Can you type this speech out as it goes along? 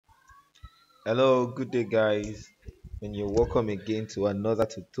Hello, good day guys, and you're welcome again to another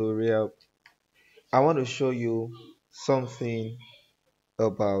tutorial. I want to show you something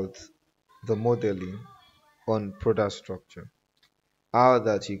about the modeling on product structure. How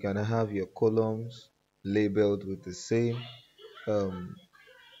that you can have your columns labeled with the same um,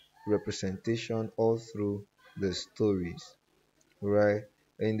 representation all through the stories, right?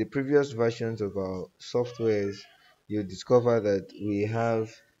 In the previous versions of our softwares, you discover that we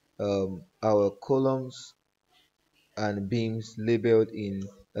have our columns and beams labeled in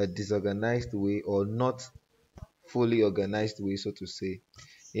a disorganized way or not fully organized way, so to say.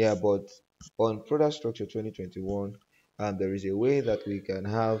 Yeah, but on product structure 2021, there is a way that we can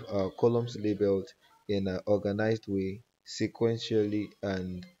have our columns labeled in an organized way, sequentially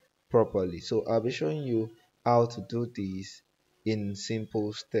and properly. So I'll be showing you how to do this in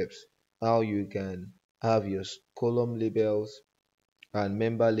simple steps. How you can have your column labels and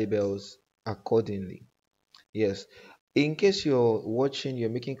member labels accordingly. Yes. In case you're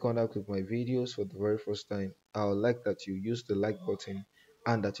making contact with my videos for the very first time, I would like that you use the like button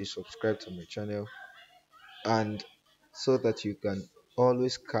and that you subscribe to my channel and so that you can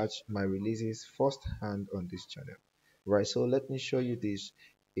always catch my releases firsthand on this channel. Right, so let me show you this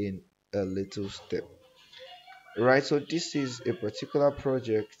in a little step. Right, so this is a particular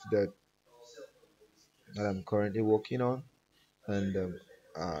project that I'm currently working on, and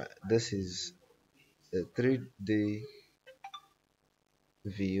this is a 3D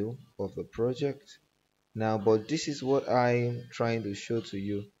view of the project now, but this is what I'm trying to show to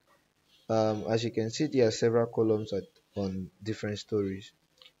you. As you can see, there are several columns on different stories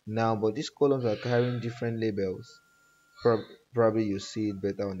now, but these columns are carrying different labels. Probably you see it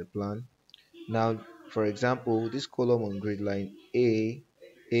better on the plan now. For example, this column on grid line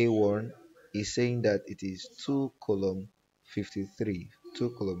A1 is saying that it is 2 column 53, 2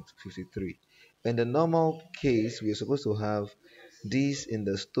 column 53. In the normal case, we are supposed to have this in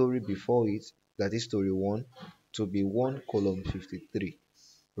the story before it, that is story 1, to be 1 column 53,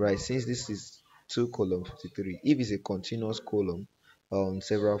 right? Since this is 2 column 53, if it's a continuous column on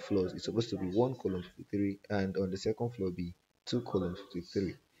several floors, it's supposed to be 1 column 53, and on the second floor be 2 column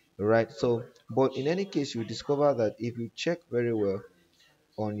 53, right? So but in any case, you discover that if you check very well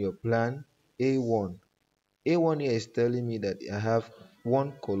on your plan, a1 a1 here is telling me that I have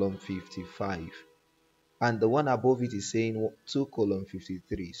 1 column 55, and the one above it is saying 2 column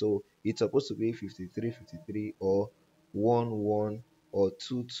 53. So it's supposed to be 53 53 or 1 1 or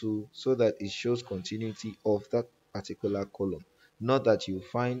 2 2, so that it shows continuity of that particular column. Not that you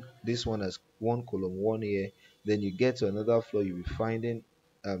find this one as 1 column 1 here, then you get to another floor, you'll be finding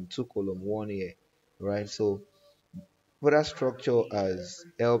 2 column 1 here, right? So product structure has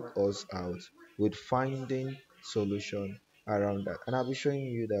helped us out with finding solution around that, and I'll be showing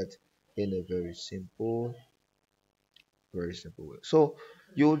you that in a very simple way. So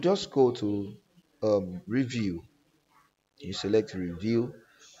you'll just go to review. You select review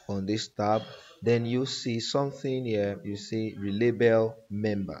on this tab, then you see something here. You see relabel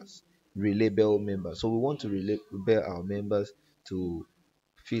members, relabel members. So we want to relabel our members to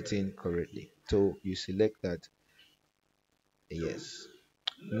fit in correctly, so you select that. Yes.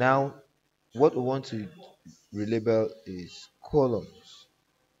 Now what we want to relabel is columns,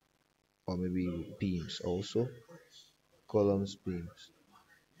 or maybe beams also. Columns, beams.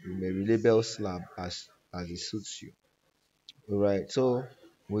 You may relabel slab as it suits you. Alright, so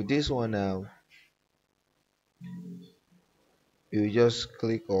with this one now, you just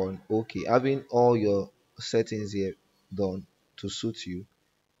click on OK. Having all your settings here done to suit you,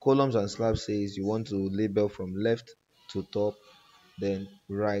 columns and slabs says you want to label from left to top, then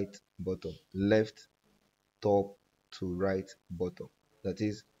right bottom, left top to right bottom. That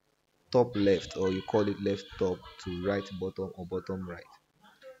is top left, or you call it left top to right bottom, or bottom right,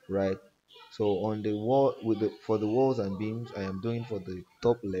 right? So on the wall, for the walls and beams, I am doing for the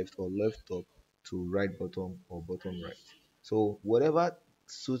top left or left top to right bottom or bottom right. So whatever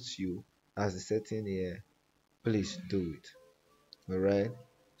suits you as the setting here, please do it. All right.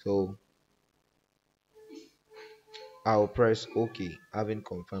 So I'll press OK, having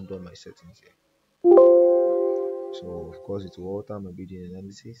confirmed all my settings here. So of course it will alter my building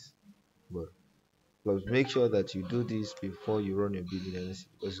analysis, but plus make sure that you do this before you run your building analysis,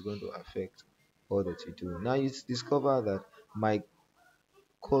 because it's going to affect all that you do. Now you discover that my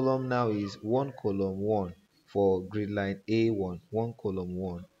column now is 1 column 1 for grid line A1, 1 column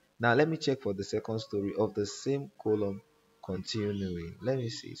 1. Now let me check for the second story of the same column continuing. Let me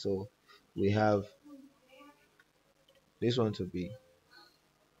see. So we have this one to be,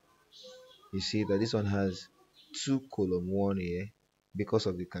 you see that this one has 2 column 1 here because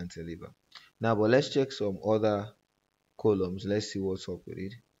of the cantilever. Now, but let's check some other columns. Let's see what's up with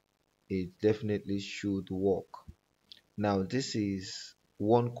it. It definitely should work. Now, this is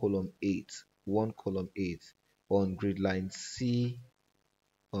 1 column 8, 1 column 8 on grid line C.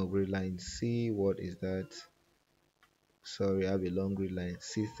 On grid line C, what is that? Sorry, I have a long grid line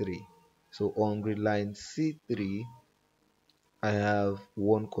C3. So on grid line C3, I have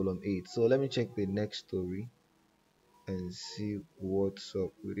 1 column 8. So let me check the next story and see what's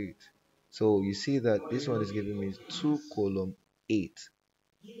up with it. So you see that this one is giving me 2 column 8.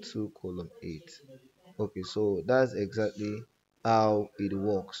 2 column 8. Okay, so that's exactly how it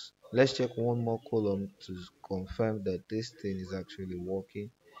works. Let's check one more column to confirm that this thing is actually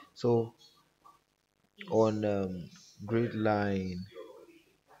working. So on grid line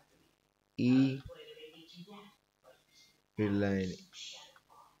E, grid line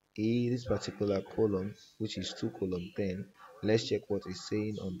this particular column, which is 2 column 10, let's check what it's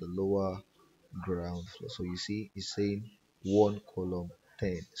saying on the lower ground floor. So you see it's saying 1 column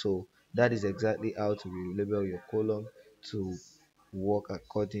 10. So that is exactly how to relabel your column to work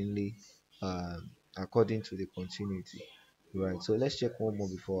accordingly, according to the continuity, right? So let's check one more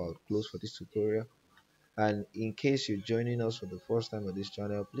before I close for this tutorial. And in case you're joining us for the first time on this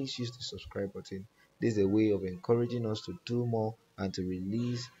channel, please use the subscribe button. This is a way of encouraging us to do more and to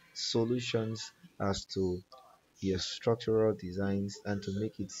release solutions as to your structural designs and to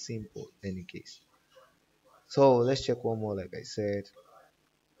make it simple in any case. So let's check one more. Like I said,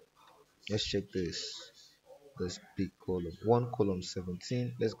 let's check this big column, 1 column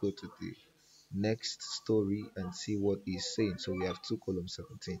 17. Let's go to the next story and see what he's saying. So we have 2 column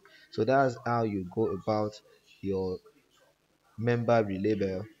 17. So that's how you go about your member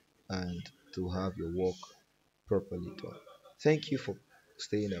relabel and to have your work properly done. Thank you for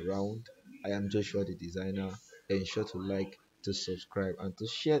staying around. I am Joshua the designer. Ensure to like, to subscribe, and to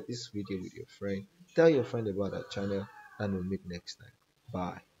share this video with your friend. Tell your friend about our channel, and we'll meet next time.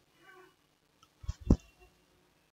 Bye.